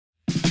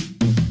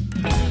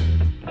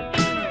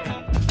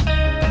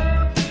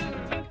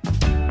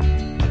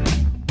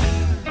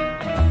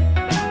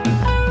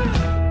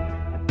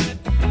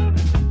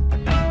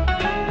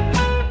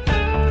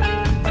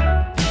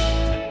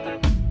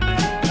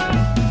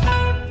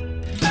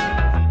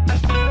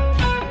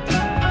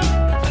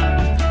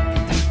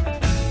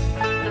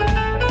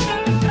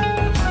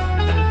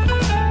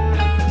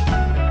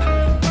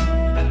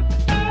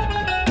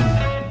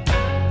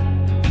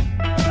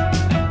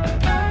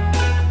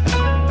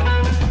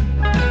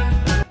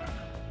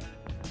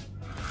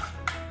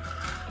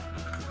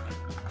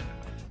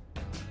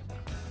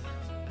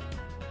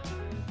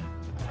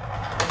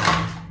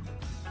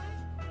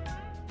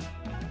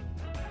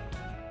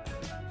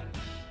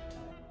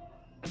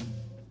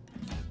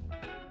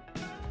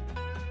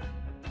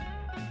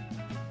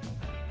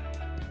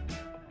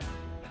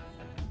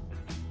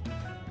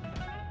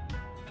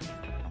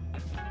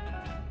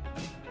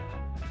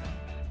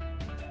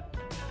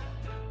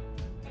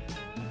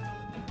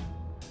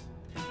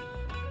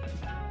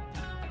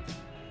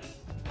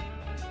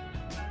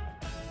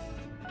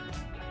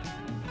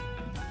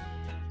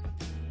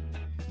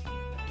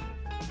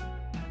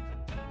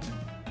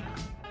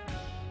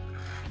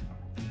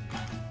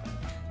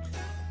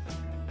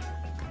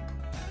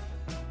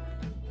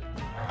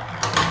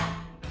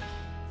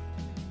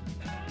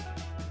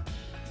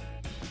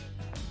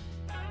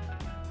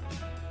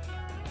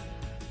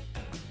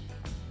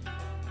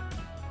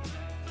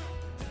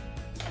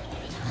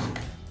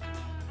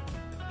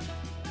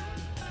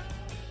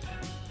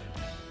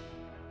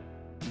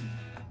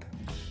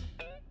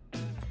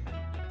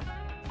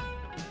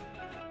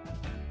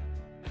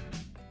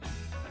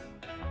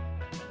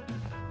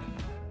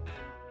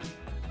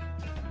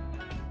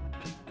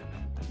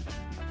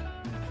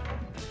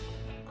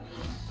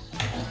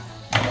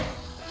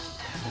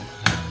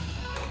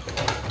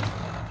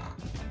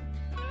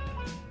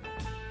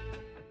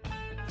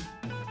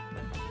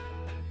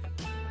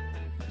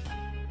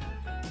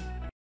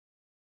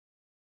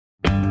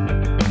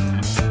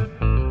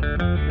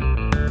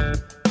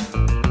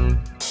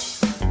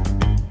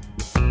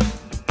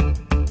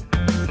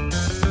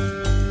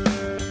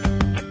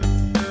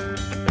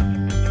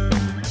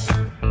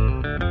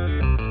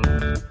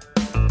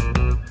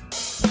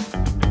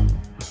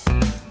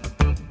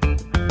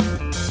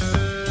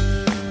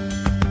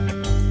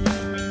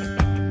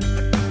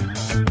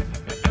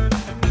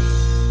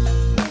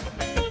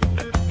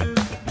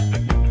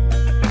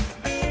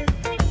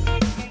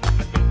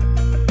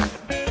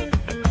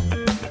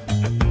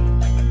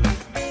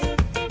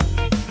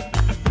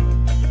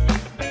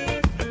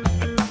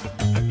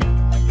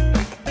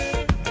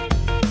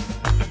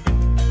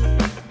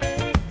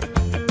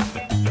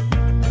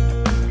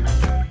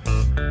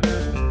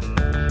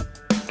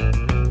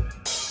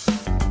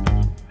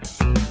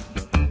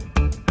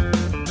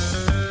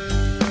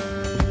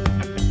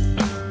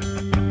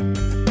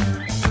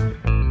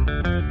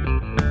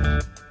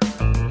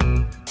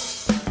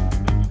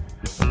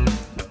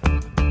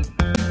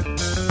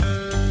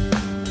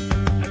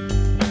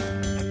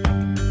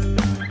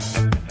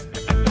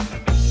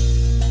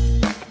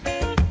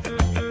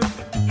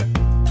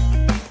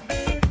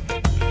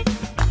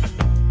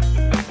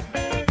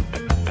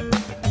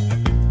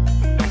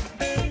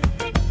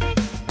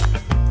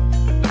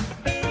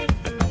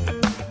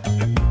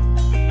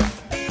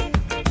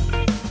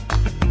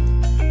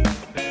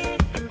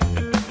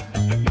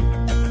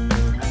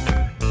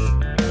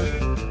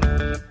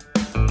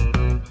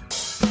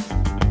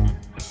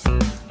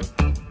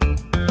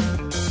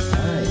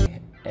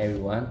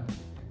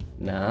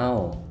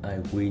Now I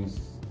will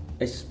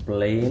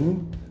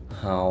explain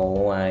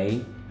how I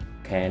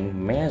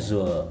can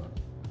measure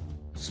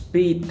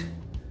speed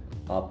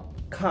of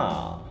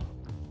car.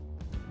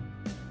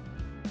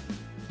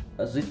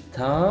 At this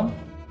time,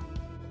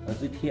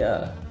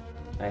 here,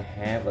 I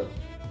have a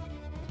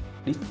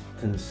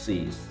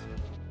distance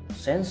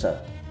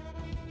sensor,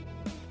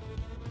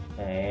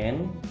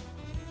 and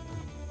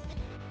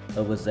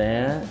over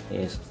there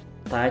is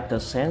titer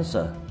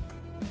sensor.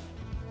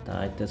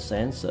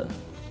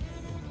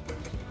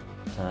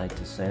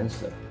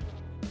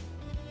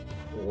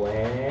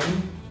 When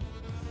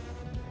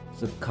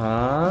the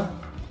car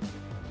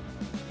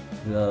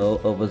go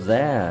over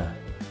there,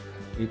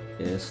 it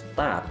is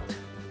start.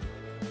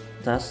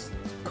 That's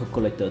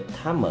calculator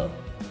timer.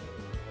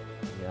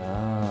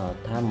 Yeah,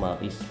 timer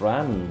is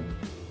run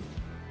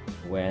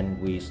when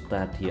we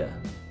start here.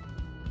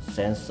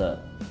 Sensor.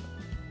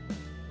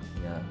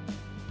 Yeah,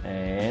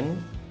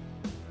 and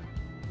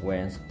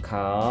when the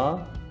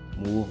car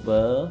move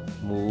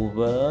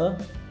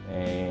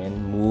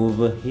and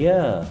move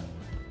here.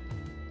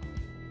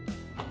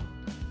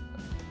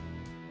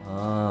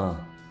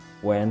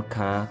 When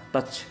car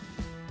touch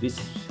this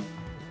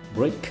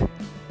brake,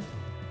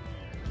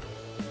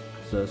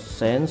 the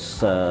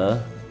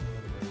sensor,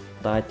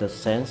 titer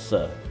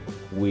sensor,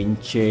 will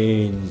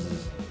change.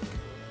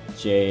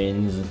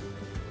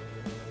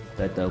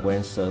 Titer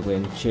sensor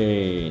will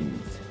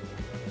change.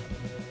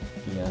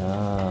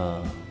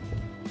 Yeah.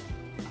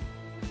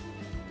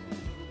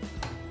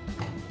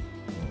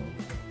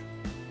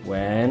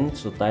 When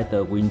the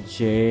titer will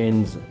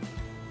change,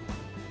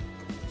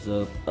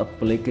 the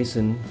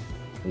application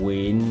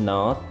will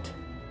not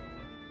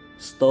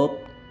stop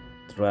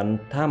run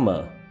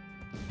timer,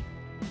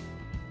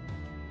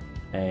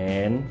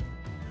 and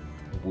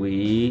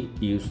we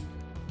use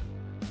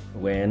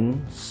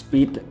when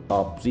speed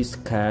of this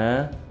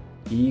car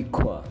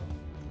equal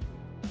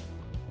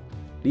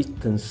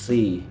distance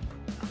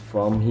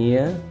from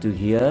here to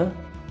here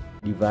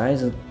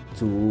divided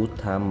to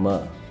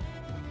timer,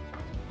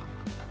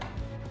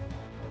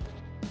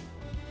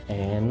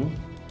 and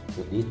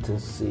the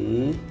distance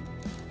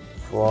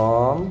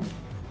from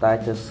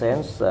titer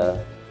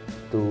sensor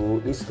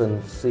to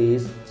distance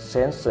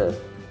sensor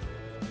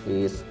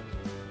is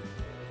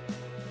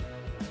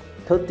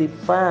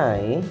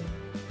 35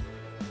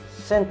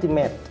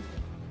 centimeter.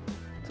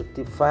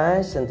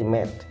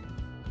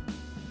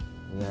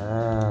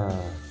 Yeah.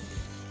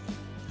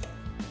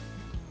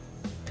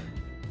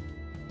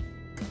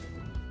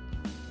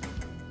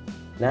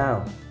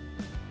 Now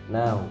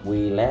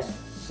let's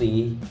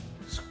see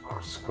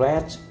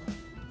scratch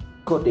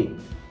coding,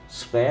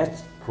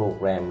 scratch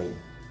programming.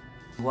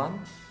 One,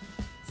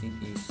 this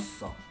is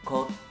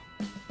shortcode,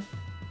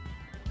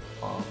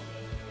 or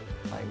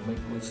I make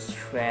with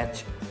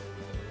scratch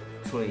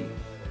tree,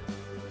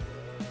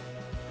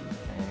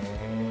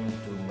 and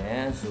to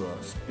measure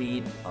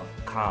speed of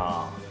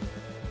car,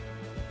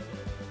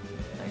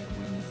 I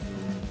will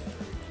zoom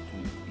to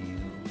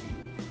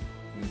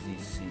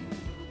UZC.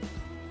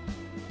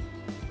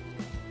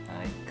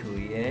 I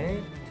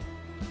create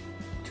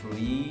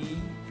three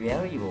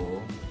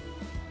variables: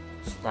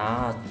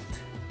 start,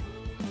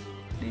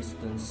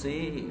 distance,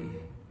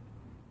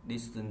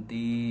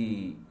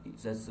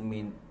 that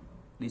means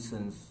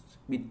distance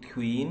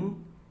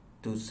between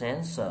two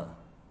sensor,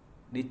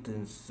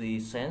 distance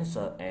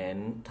sensor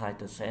and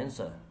titer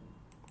sensor,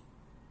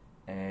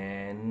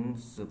 and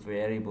the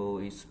variable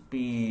is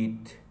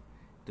speed,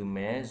 to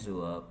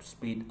measure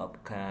speed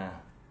of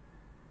car.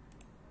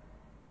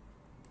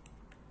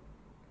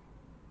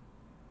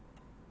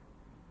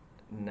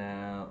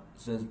 Now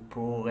the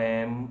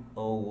program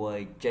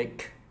always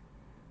check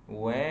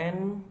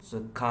when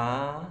the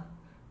car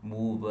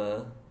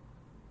mover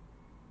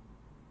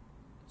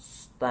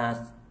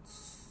starts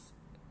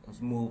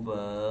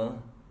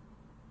mover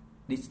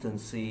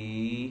distance,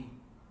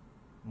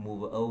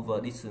 move over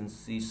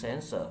distance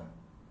sensor,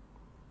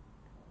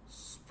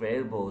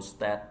 variable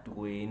start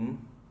will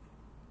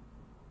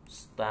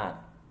start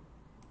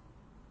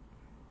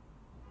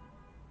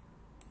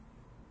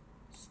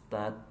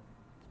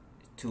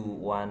to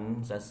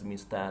 1, that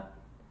means start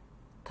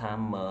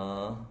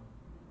timer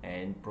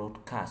and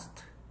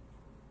broadcast.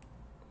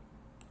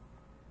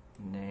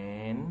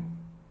 Then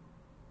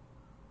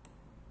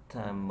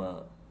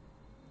timer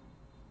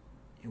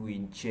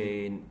will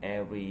change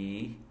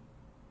every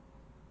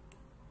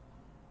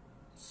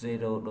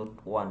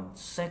 0.1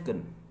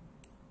 second.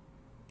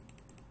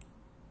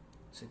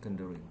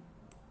 Secondary,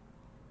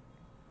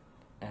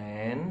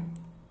 and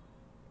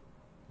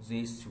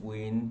this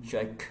will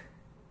check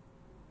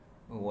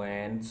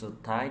when the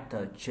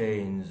titer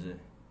change,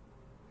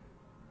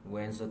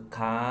 when the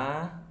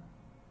car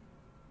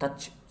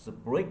touch the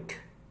brake,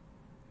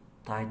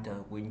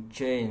 titer will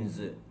change.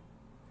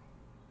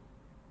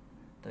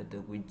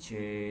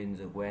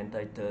 When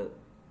titer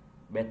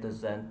better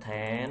than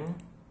 10,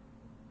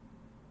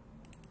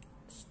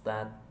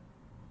 start,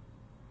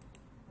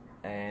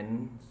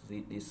 and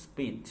this is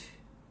speed,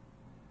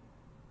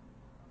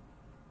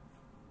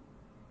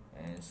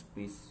 and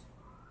speed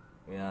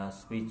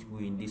speed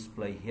will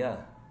display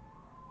here.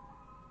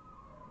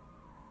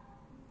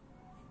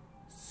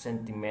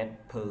 Centimeter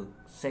per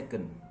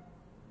second.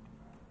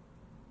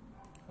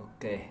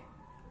 Okay,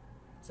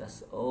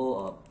 that's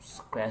all of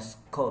Scratch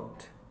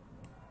code.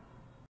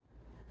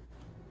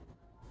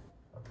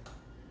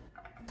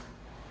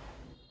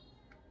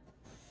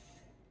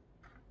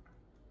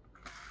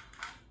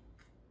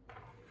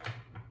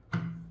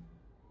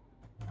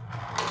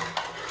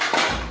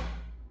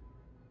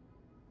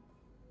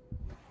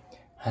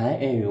 Hi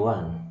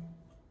everyone,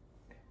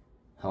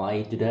 how are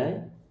you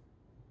today?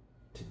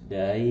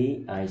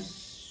 Today I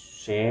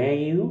share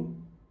you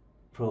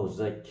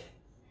project.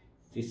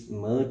 This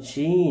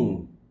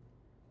machine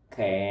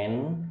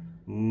can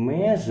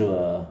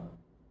measure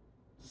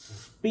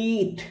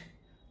speed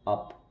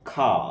of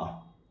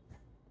car.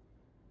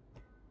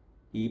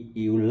 If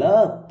you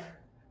love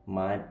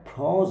my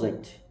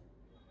project,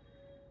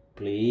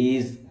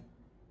 please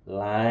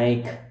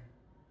like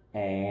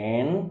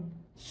and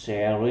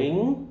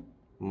sharing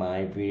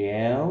my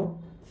video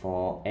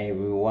for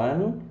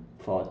everyone,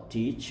 for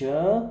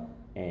teacher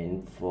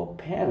and for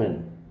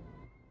parent,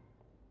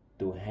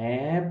 to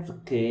help the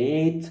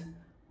kids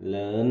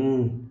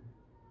learn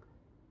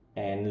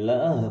and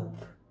love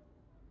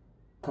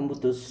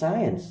computer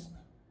science.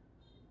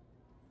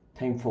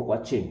 Thanks for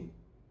watching.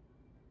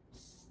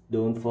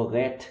 Don't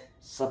forget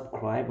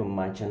subscribe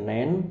my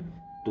channel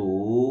to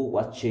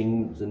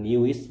watching the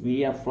newest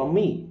video from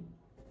me.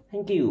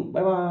 Thank you.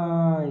 Bye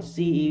bye.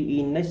 See you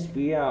in next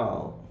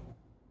video.